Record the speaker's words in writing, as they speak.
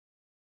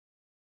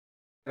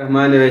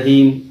रहमान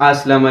रहीम।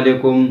 अस्सलाम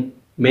वालेकुम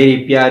मेरी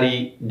प्यारी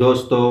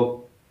दोस्तों,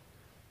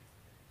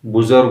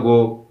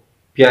 बुजुर्गों,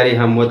 प्यारे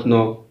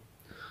हमवतनों।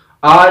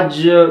 आज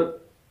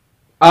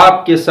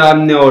आपके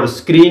सामने और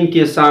स्क्रीन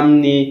के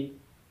सामने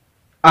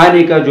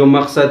आने का जो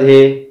मकसद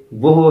है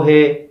वो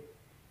है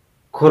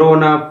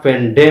corona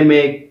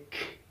pandemic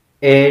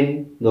in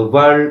the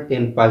world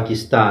in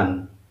Pakistan.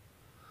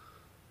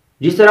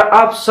 जिस तरह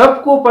आप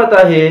सबको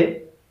पता है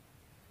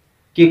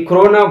कि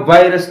कोरोना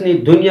वायरस ने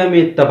दुनिया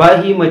में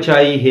तबाही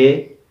मचाई है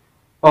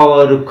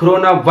और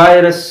कोरोना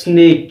वायरस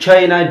ने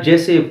चाइना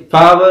जैसे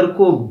पावर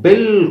को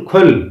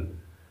बिल्कुल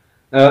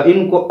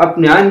इनको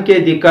अपने आन के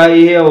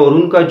दिखाई है और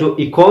उनका जो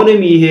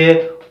इकोनॉमी है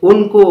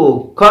उनको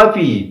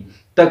काफी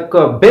तक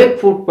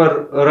बैकफुट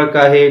पर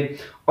रखा है।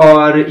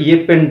 और ये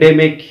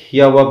पेंडेमिक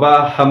या वबा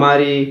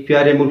हमारे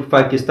प्यारे मुल्क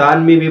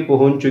पाकिस्तान में भी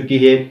पहुंच चुकी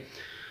है।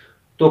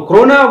 तो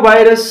कोरोना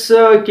वायरस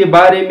के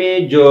बारे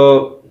में जो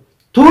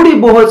थोड़ी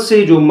बहुत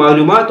सी जो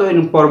मालूमात और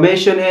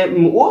इंफॉर्मेशन है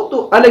वो तो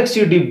अलग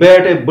सी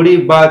डिबेट है, बड़ी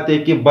बात है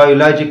कि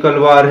बायोलॉजिकल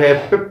वार है,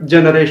 फिफ्थ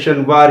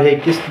जनरेशन वार है,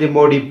 किसने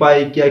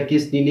मॉडिफाई किया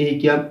किसने नहीं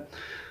किया।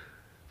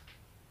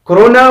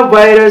 कोरोना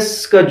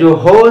वायरस का जो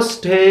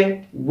होस्ट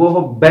है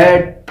वो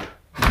बैट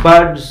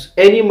बर्ड्स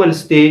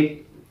एनिमल्स थे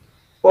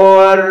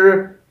और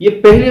ये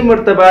पहली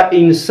मर्तबा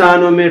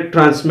इंसानों में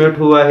ट्रांसमिट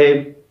हुआ है।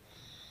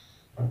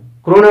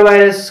 कोरोना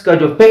वायरस का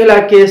जो पहला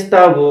केस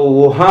था वो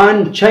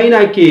वुहान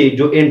चाइना के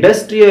जो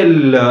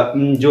इंडस्ट्रियल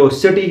जो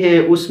सिटी है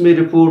उसमें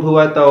रिपोर्ट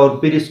हुआ था और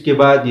फिर इसके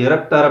बाद ये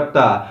रफ्ता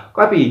रफ्ता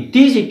काफी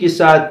तेजी के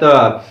साथ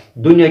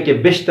दुनिया के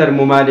बेशतर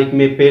ममालिक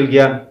में फैल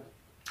गया।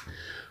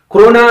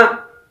 कोरोना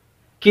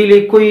के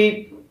लिए कोई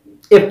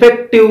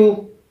इफेक्टिव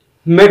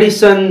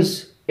मेडिसिन्स,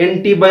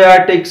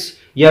 एंटीबायोटिक्स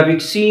या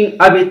वैक्सीन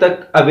अभी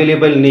तक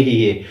अवेलेबल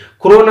नहीं है।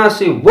 कोरोना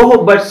से वह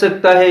बच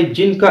सकता है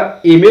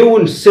जिनका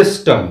immune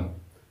system,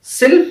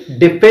 self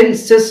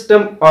defence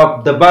system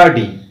of the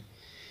body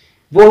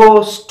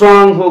वो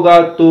स्ट्रांग होगा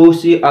तो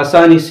उसे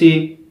आसानी से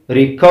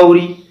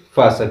रिकवरी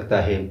पा सकता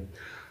है।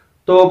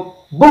 तो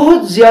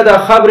बहुत ज्यादा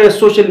खबरें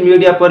सोशल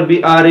मीडिया पर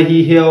भी आ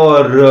रही है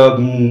और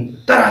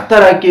तरह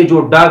तरह के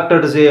जो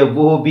डॉक्टर्स है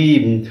वो भी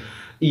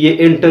ये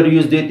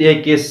इंटरव्यूज देते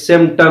हैं कि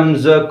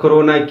सिम्टम्स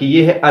कोरोना की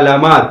ये है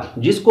अलामात,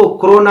 जिसको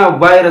कोरोना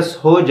वायरस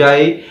हो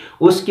जाए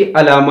उसके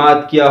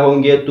अलामात क्या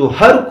होंगे तो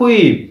हर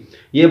कोई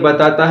ये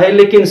बताता है।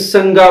 लेकिन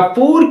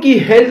सिंगापुर की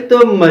हेल्थ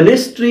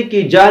मिनिस्ट्री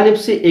की जानिब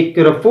से एक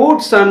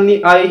रिपोर्ट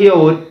सामने आई है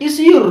और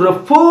इसी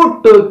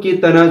रिपोर्ट के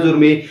तनाजुर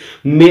में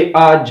मैं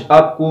आज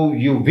आपको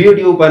ये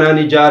वीडियो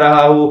बनाने जा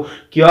रहा हूं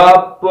कि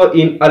आप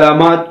इन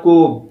अलामात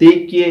को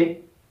देखिए,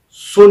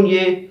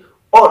 सुनिए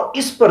और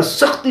इस पर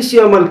सख्ती से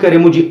अमल करें।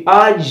 मुझे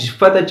आज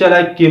पता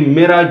चला कि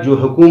मेरा जो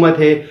हुकूमत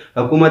है,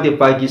 हुकूमत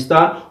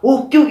पाकिस्तान, वो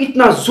क्यों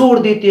इतना जोर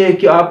देती है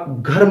कि आप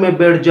घर में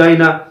बैठ जाए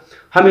ना।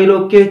 हमें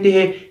लोग कहते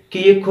हैं कि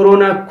ये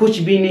कोरोना कुछ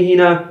भी नहीं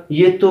ना,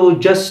 ये तो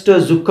जस्ट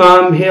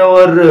जुकाम है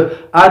और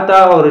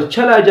आता और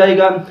चला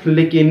जाएगा।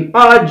 लेकिन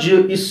आज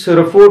इस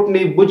रिपोर्ट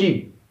ने मुझे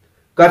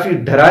काफी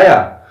डराया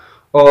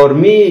और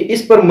मैं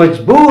इस पर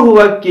मजबूर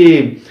हुआ कि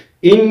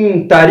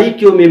इन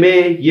तारीखों में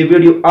मैं ये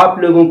वीडियो आप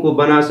लोगों को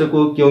बना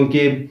सकूं,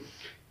 क्योंकि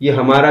ये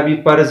हमारा भी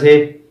फर्ज है,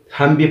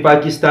 हम भी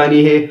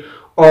पाकिस्तानी है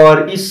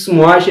और इस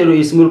मुआशरे,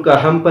 इस मुल्क का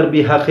हम पर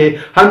भी हक है।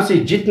 हमसे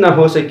जितना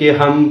हो सके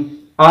हम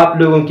आप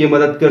लोगों की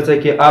मदद कर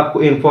सके,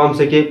 आपको इन्फॉर्म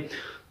सके।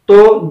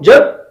 तो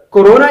जब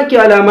कोरोना की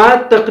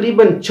अलामात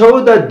तकरीबन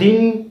 14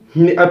 दिन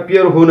में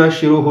अपीयर होना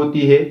शुरू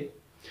होती है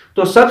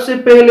तो सबसे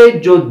पहले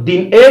जो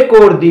दिन 1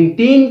 और दिन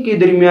 3 के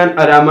दरमियान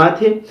अलामत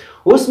है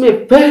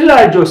उसमें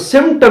पहला जो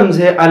सिम्टम्स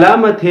है,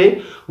 अलामत है,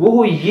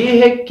 वो ये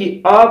है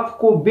कि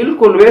आपको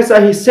बिल्कुल वैसा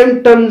ही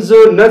सिम्टम्स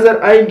नजर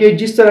आएंगे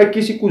जिस तरह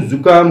किसी को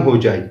जुकाम हो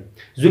जाए।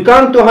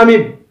 जुकाम तो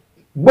हमें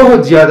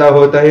बहुत ज्यादा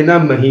होता है ना,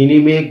 महीने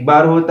में एक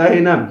बार होता है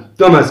ना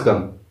कम अज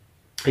कम,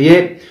 ये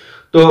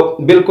तो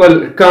बिल्कुल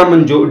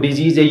कॉमन जो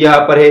डिजीज है यहां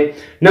पर है।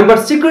 नंबर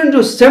सेकंड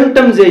जो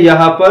सिम्टम्स है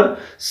यहां पर,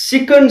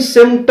 सेकंड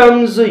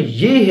सिम्टम्स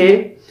ये है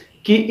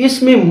कि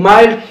इसमें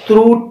माइल्ड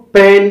थ्रोट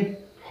पेन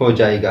हो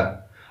जाएगा,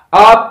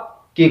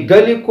 आपके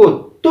गले को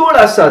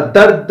थोड़ा सा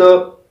दर्द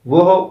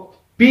वो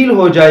फील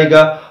हो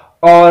जाएगा।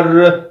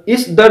 और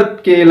इस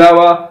दर्द के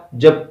अलावा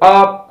जब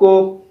आपको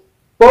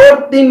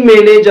 4th दिन में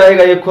ले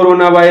जाएगा ये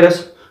कोरोना वायरस,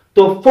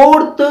 तो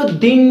 4th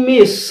दिन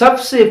में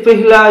सबसे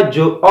पहला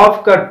जो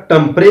आपका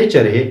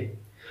टेम्परेचर है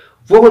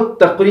वो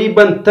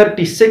तकरीबन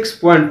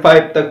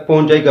 36.5 तक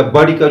पहुंच जाएगा,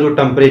 बॉडी का जो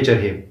टेम्परेचर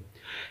है।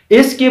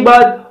 इसके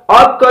बाद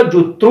आपका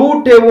जो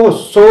थ्रोट है वो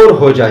सोर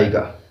हो जाएगा,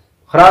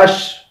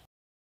 खराश।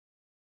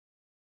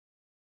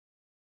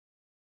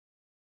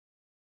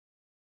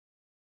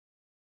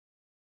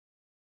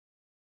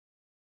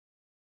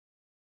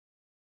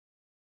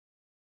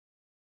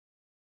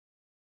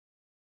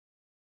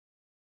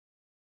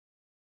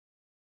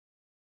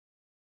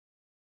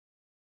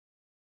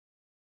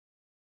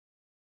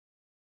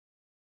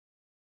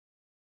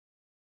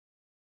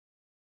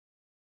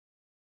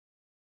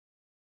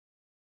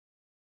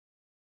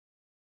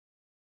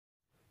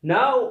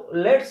 Now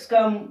let's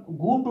come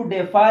go to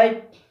day 5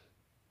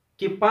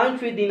 कि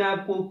 5वें दिन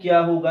आपको क्या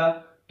होगा।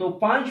 तो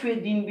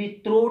 5वें दिन भी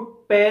थ्रोट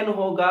पेन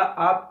होगा,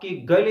 आपके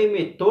गले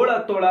में थोड़ा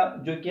थोड़ा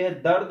जो कि है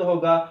दर्द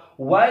होगा।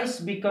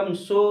 वॉइस बिकम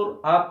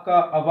सोर, आपका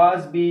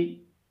आवाज भी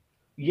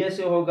ये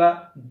से होगा।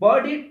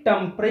 Body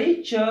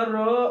temperature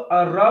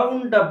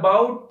around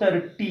about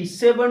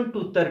 37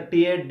 to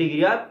 38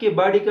 degree, आपके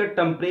बॉडी का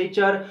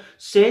टेम्परेचर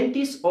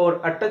 37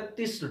 और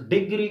 38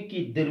 डिग्री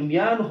की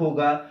दरमियान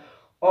होगा।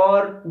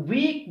 और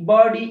week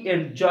body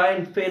and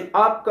joint pain,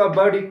 आपका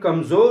बॉडी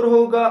कमजोर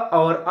होगा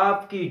और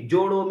आपकी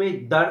जोड़ों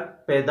में दर्द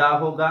पैदा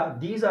होगा।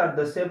 These are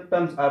the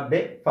symptoms of day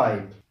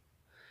 5।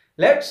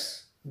 Let's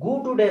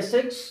go to day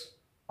 6।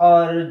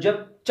 और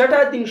जब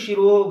छठा दिन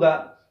शुरू होगा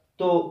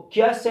तो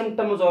क्या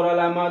सिम्टम्स और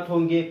अलामत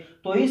होंगे?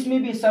 तो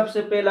इसमें भी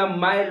सबसे पहला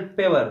माइल्ड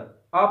फीवर,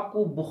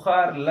 आपको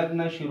बुखार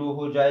लगना शुरू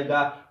हो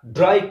जाएगा।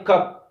 ड्राई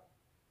कफ,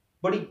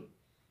 बड़ी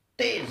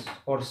तेज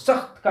और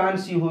सख्त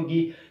खांसी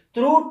होगी।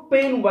 Throat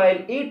pen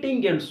while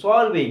eating and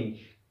स्वॉल्विंग,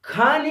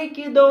 खाने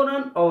के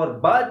दौरान और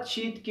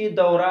बातचीत के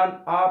दौरान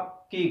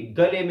आपके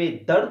गले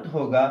में दर्द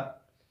होगा।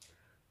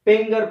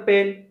 फिंगर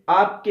पेन,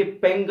 आपके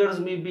फिंगर्स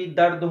में भी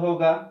दर्द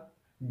होगा।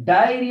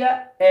 डायरिया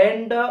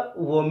एंड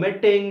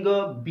वोमिटिंग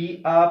भी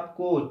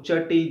आपको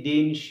छठे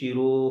दिन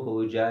शुरू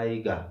हो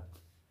जाएगा।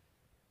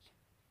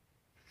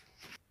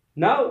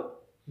 नाउ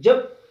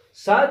जब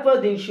 7वां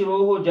दिन शुरू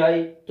हो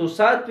जाए तो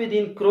 7वें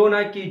दिन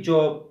कोरोना की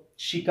जो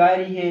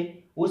शिकारी है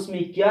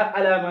उसमें क्या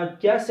अलामत,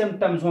 क्या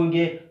सिम्टम्स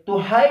होंगे? तो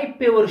हाई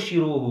फीवर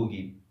शुरू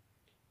होगी,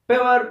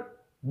 फीवर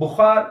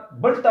बुखार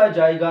बढ़ता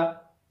जाएगा।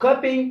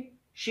 कपिंग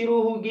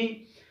शुरू होगी,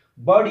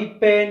 बॉडी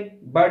पेन,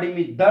 बॉडी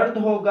में दर्द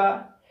होगा।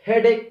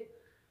 हेडेक,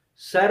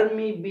 सर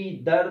में भी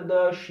दर्द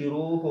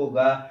शुरू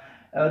होगा।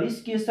 और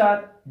इसके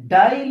साथ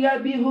डायरिया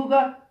भी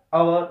होगा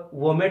और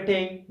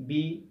वोमिटिंग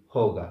भी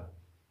होगा।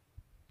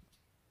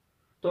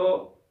 तो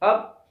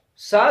अब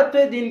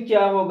 7वें दिन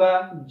क्या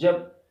होगा?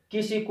 जब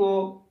किसी को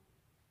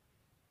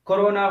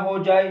कोरोना हो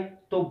जाए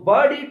तो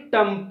बॉडी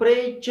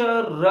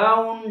टेम्परेचर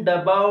राउंड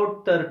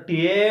अबाउट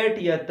 38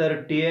 या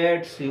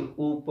 38 से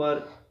ऊपर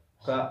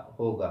का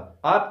होगा।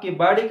 आपकी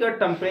बॉडी का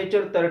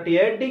टेम्परेचर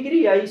 38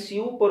 डिग्री या इससे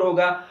ऊपर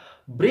होगा।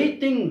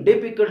 ब्रीथिंग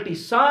डिफिकल्टी,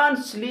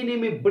 सांस लेने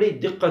में बड़ी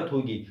दिक्कत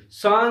होगी,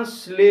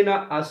 सांस लेना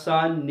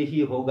आसान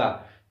नहीं होगा।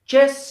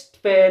 चेस्ट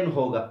पेन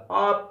होगा,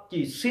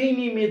 आपकी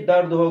सीने में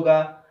दर्द होगा।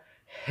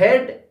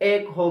 हेड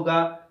एक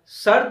होगा,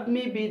 सर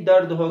में भी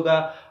दर्द होगा।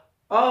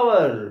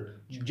 और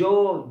जो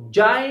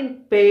जॉइंट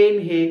पेन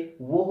है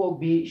वो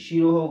भी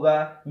शुरू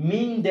होगा।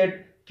 मीन दैट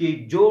कि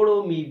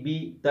जोड़ों में भी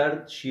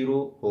दर्द शुरू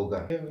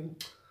होगा।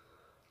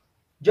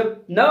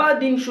 जब 9वां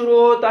दिन शुरू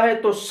होता है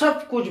तो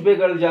सब कुछ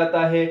बिगड़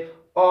जाता है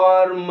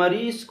और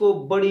मरीज को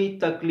बड़ी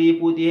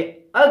तकलीफ होती है।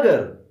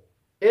 अगर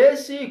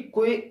ऐसी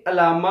कोई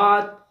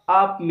अलामत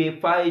आप में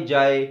पाई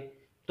जाए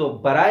तो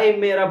बराए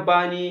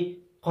मेहरबानी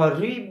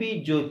करीबी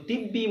जो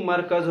तिब्बी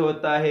मरकज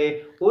होता है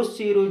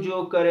उससे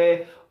रुजू करे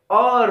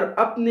और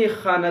अपने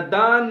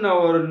खानदान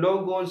और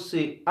लोगों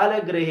से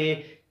अलग रहे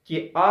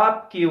कि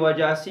आपकी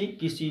वजह से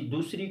किसी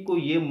दूसरी को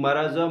ये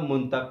मरज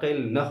मुंतकिल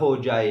न हो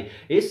जाए।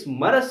 इस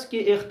मरज के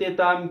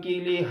इख्तिताम के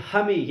लिए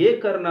हमें ये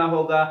करना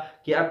होगा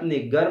कि अपने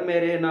घर में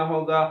रहना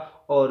होगा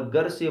और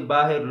घर से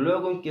बाहर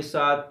लोगों के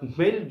साथ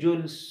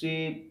मिलजुल से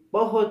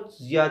बहुत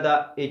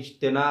ज़्यादा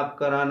इज्तिनाब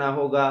कराना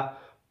होगा,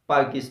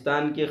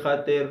 पाकिस्तान की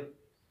खातिर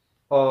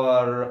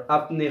और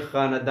अपने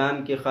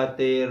ख़ानदान की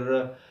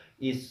खातिर।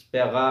 इस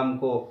पैगाम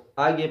को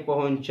आगे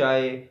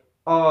पहुंचाए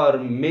और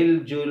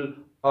मिलजुल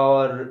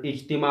और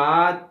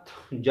इज्तिमात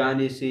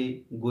जाने से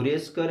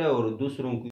गुरेज करे और दूसरों को